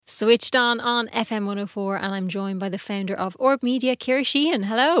Switched on FM 104, and I'm joined by the founder of Orb Media, Ciara Sheahan.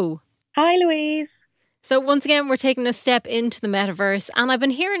 Hello. Hi, Louise. So once again, we're taking a step into the metaverse, and I've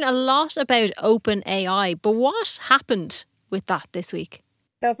been hearing a lot about OpenAI, but what happened with that this week?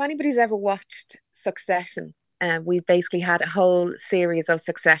 So if anybody's ever watched Succession, we basically had a whole series of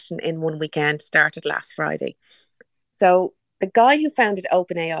Succession in one weekend, started last Friday. So the guy who founded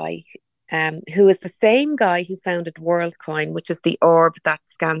OpenAI, who is the same guy who founded WorldCoin, which is the orb that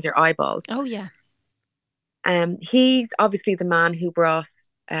scans your eyeballs. Oh, yeah. He's obviously the man who brought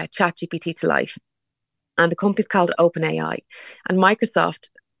ChatGPT to life. And the company's called OpenAI. And Microsoft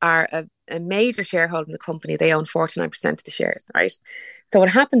are a major shareholder in the company. They own 49% of the shares, right? So what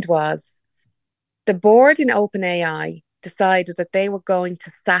happened was the board in OpenAI decided that they were going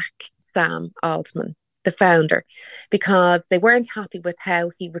to sack Sam Altman, the founder, because they weren't happy with how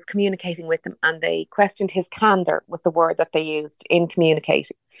he was communicating with them, and they questioned his candor, with the word that they used in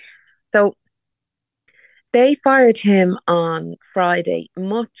communicating. So they fired him on Friday,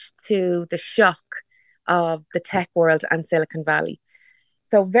 much to the shock of the tech world and Silicon Valley.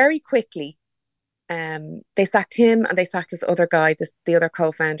 So very quickly, they sacked him, and they sacked this other guy, the other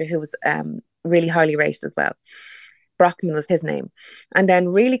co-founder, who was really highly rated as well. Brockman was his name. And then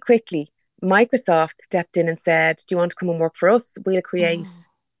really quickly, Microsoft stepped in and said, do you want to come and work for us? We'll create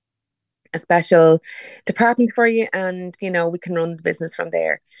a special department for you, and, you know, we can run the business from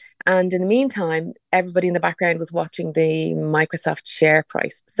there. And in the meantime, everybody in the background was watching the Microsoft share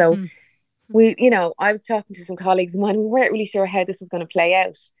price. So I was talking to some colleagues of mine, we weren't really sure how this was going to play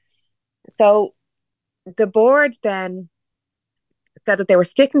out. So the board then said that they were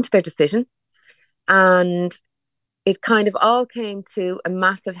sticking to their decision, and it kind of all came to a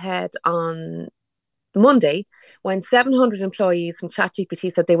massive head on Monday when 700 employees from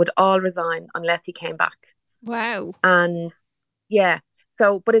ChatGPT said they would all resign unless he came back. Wow. And yeah,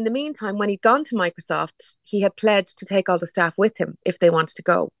 but in the meantime, when he'd gone to Microsoft, he had pledged to take all the staff with him if they wanted to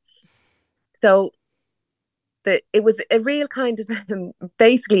go. So it was a real kind of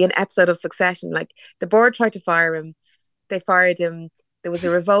basically an episode of Succession. Like, the board tried to fire him, they fired him. There was a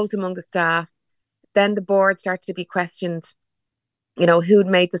revolt among the staff. Then the board started to be questioned, you know, who'd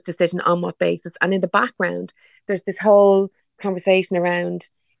made this decision, on what basis. And in the background, there's this whole conversation around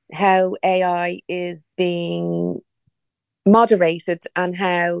how AI is being moderated, and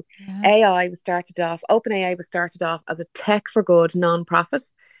how OpenAI was started off as a tech for good non-profit,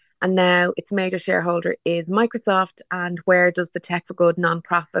 and now its major shareholder is Microsoft. And where does the tech for good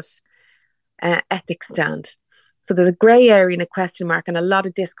non-profit ethics stand? So there's a grey area and a question mark, and a lot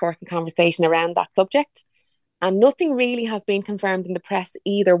of discourse and conversation around that subject. And nothing really has been confirmed in the press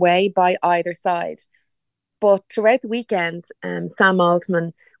either way by either side. But throughout the weekend, Sam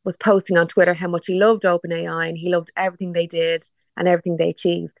Altman was posting on Twitter how much he loved OpenAI, and he loved everything they did and everything they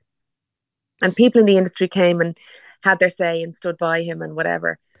achieved. And people in the industry came and had their say and stood by him and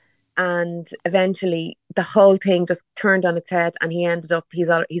whatever. And eventually the whole thing just turned on its head, and he ended up,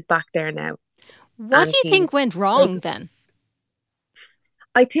 he's back there now. What do you think went wrong then?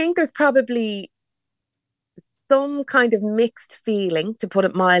 I think there's probably some kind of mixed feeling, to put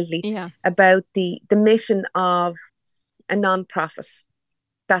it mildly, about the mission of a non-profit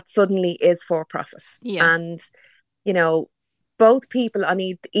that suddenly is for profit. And, you know, both people on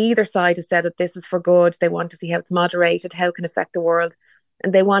either side have said that this is for good. They want to see how it's moderated, how it can affect the world.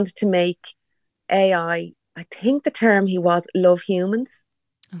 And they wanted to make AI, I think the term he was, love humans,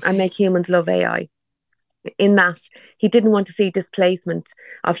 and make humans love AI. In that, he didn't want to see displacement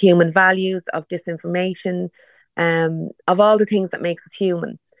of human values, of disinformation, of all the things that makes us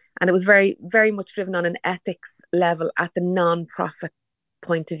human. And it was very, very much driven on an ethics level at the non-profit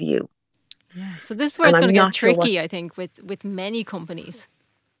point of view. Yeah. So this is where it's going to get tricky, I think, with many companies.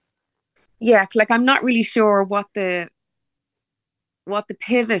 Yeah, like, I'm not really sure what the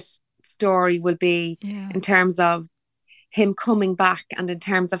pivot story will be in terms of him coming back, and in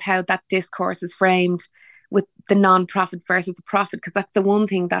terms of how that discourse is framed with the non-profit versus the profit, because that's the one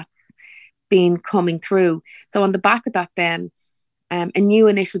thing that's been coming through. So on the back of that, then a new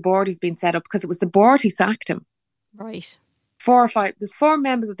initial board has been set up, because it was the board who sacked him. Right. There's 4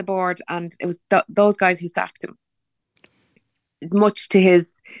 members of the board, and it was those guys who sacked him, much to his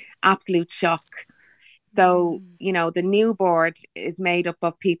absolute shock. So, you know, the new board is made up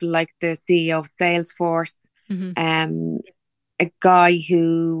of people like the CEO of Salesforce, a guy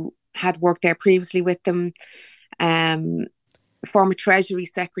who had worked there previously with them, former Treasury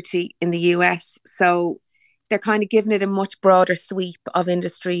Secretary in the US. So they're kind of giving it a much broader sweep of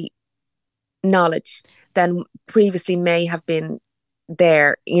industry knowledge than previously may have been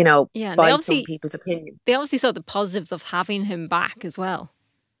there, you know, by some people's opinion. They obviously saw the positives of having him back as well.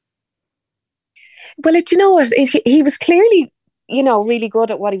 Well, you know what? He was clearly, really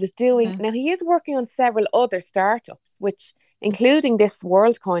good at what he was doing. Yeah. Now, he is working on several other startups, which including this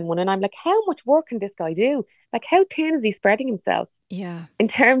WorldCoin one. And I'm like, how much work can this guy do? Like, how thin is he spreading himself Yeah. in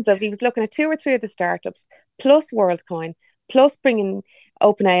terms of he was looking at two or three of the startups, plus WorldCoin, plus bringing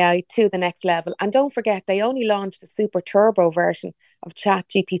OpenAI to the next level. And don't forget, they only launched the super turbo version of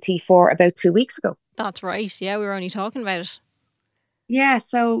ChatGPT 4 about 2 weeks ago. That's right. Yeah, we were only talking about it. Yeah,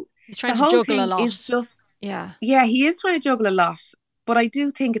 so He's trying the to whole juggle a thing is lot. just, Yeah. yeah, he is trying to juggle a lot, but I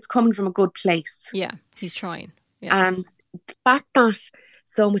do think it's coming from a good place. Yeah. He's trying. Yeah. And the fact that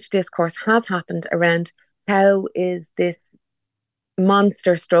so much discourse has happened around how is this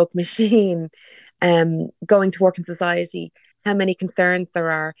monster stroke machine going to work in society, how many concerns there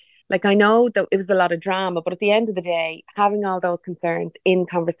are. Like, I know that it was a lot of drama, but at the end of the day, having all those concerns in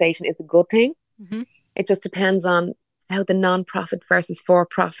conversation is a good thing. Mm-hmm. It just depends on how the non-profit versus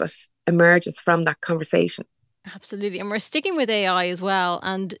for-profit emerges from that conversation. Absolutely. And we're sticking with AI as well.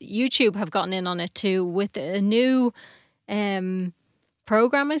 And YouTube have gotten in on it too with a new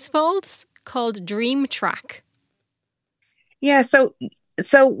program, I suppose, called Dream Track. Yeah, so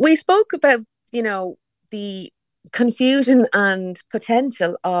we spoke about, the confusion and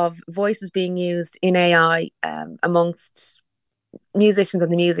potential of voices being used in AI amongst musicians in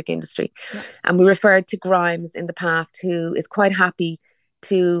the music industry. Yeah. And we referred to Grimes in the past, who is quite happy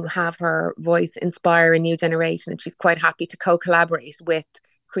to have her voice inspire a new generation. And she's quite happy to co-collaborate with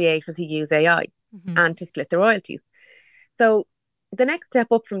creators who use AI and to split the royalties. So the next step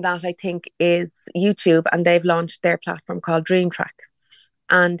up from that, I think, is YouTube, and they've launched their platform called Dream Track.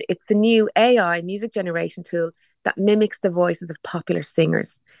 And it's the new AI music generation tool that mimics the voices of popular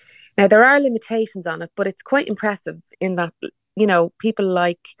singers. Now, there are limitations on it, but it's quite impressive in that, people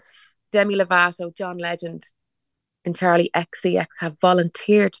like Demi Lovato, John Legend, and Charlie XCX have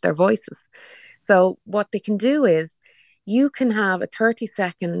volunteered their voices. So, what they can do is you can have a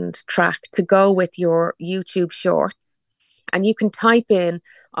 30-second track to go with your YouTube short, and you can type in,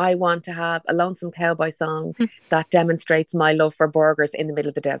 I want to have a lonesome cowboy song that demonstrates my love for burgers in the middle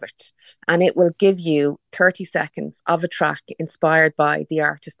of the desert. And it will give you 30 seconds of a track inspired by the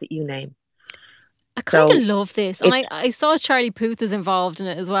artist that you name. I kind of love this. And I saw Charlie Puth is involved in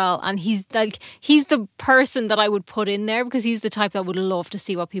it as well. And he's the person that I would put in there because he's the type that would love to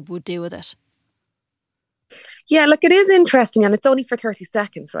see what people would do with it. Yeah, like it is interesting, and it's only for 30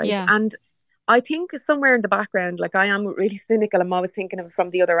 seconds, right? Yeah. And I think somewhere in the background, like I am really cynical, I'm always thinking of it from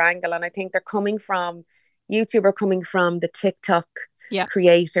the other angle. And I think they're coming from YouTube are coming from the TikTok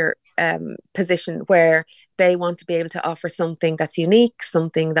creator position where they want to be able to offer something that's unique,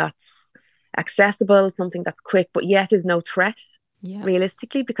 something that's accessible, something that's quick, but yet is no threat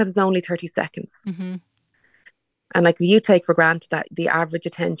realistically because it's only 30 seconds. Mm-hmm. And like you take for granted that the average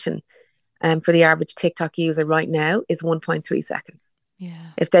attention for the average TikTok user right now is 1.3 seconds.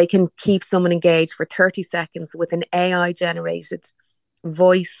 Yeah. If they can keep someone engaged for 30 seconds with an AI generated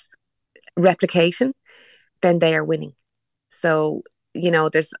voice replication, then they are winning. So,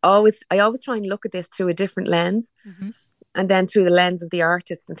 I always try and look at this through a different lens and then through the lens of the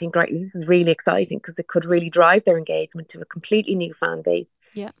artist and think, right, this is really exciting because it could really drive their engagement to a completely new fan base,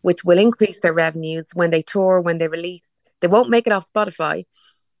 which will increase their revenues when they tour, when they release. They won't make it off Spotify,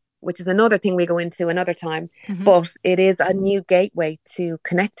 which is another thing we go into another time. But it is a new gateway to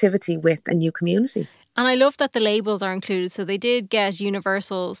connectivity with a new community. And I love that the labels are included. So they did get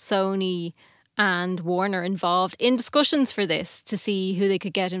Universal, Sony and Warner involved in discussions for this to see who they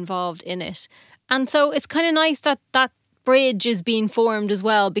could get involved in it. And so it's kind of nice that that bridge is being formed as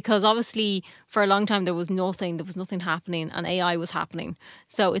well, because obviously for a long time there was nothing happening and AI was happening.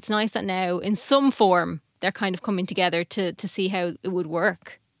 So it's nice that now in some form they're kind of coming together to see how it would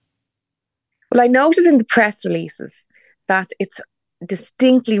work. Well, I noticed in the press releases that it's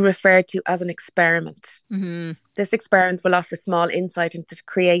distinctly referred to as an experiment. This experiment will offer small insight into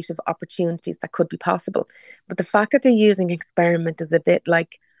creative opportunities that could be possible. But the fact that they're using experiment is a bit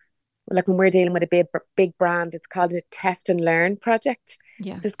like when we're dealing with a big brand, it's called a test and learn project.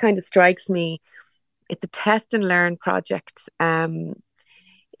 Yeah. This kind of strikes me. It's a test and learn project.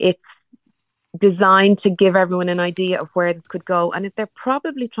 It's designed to give everyone an idea of where this could go. And they're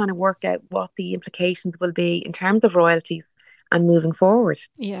probably trying to work out what the implications will be in terms of royalties and moving forward.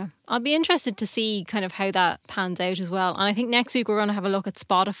 Yeah, I'll be interested to see kind of how that pans out as well. And I think next week we're going to have a look at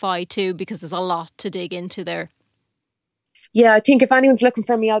Spotify too, because there's a lot to dig into there. Yeah, I think if anyone's looking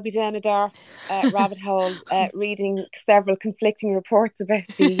for me, I'll be down a dark rabbit hole reading several conflicting reports about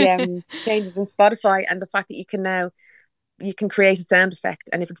the changes in Spotify and the fact that you can create a sound effect,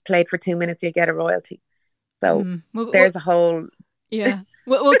 and if it's played for 2 minutes, you get a royalty. So there's a whole Yeah.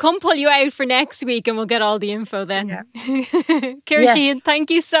 We'll come pull you out for next week and we'll get all the info then. Yeah. Ciara Yes. Sheahan,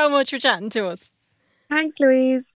 thank you so much for chatting to us. Thanks, Louise.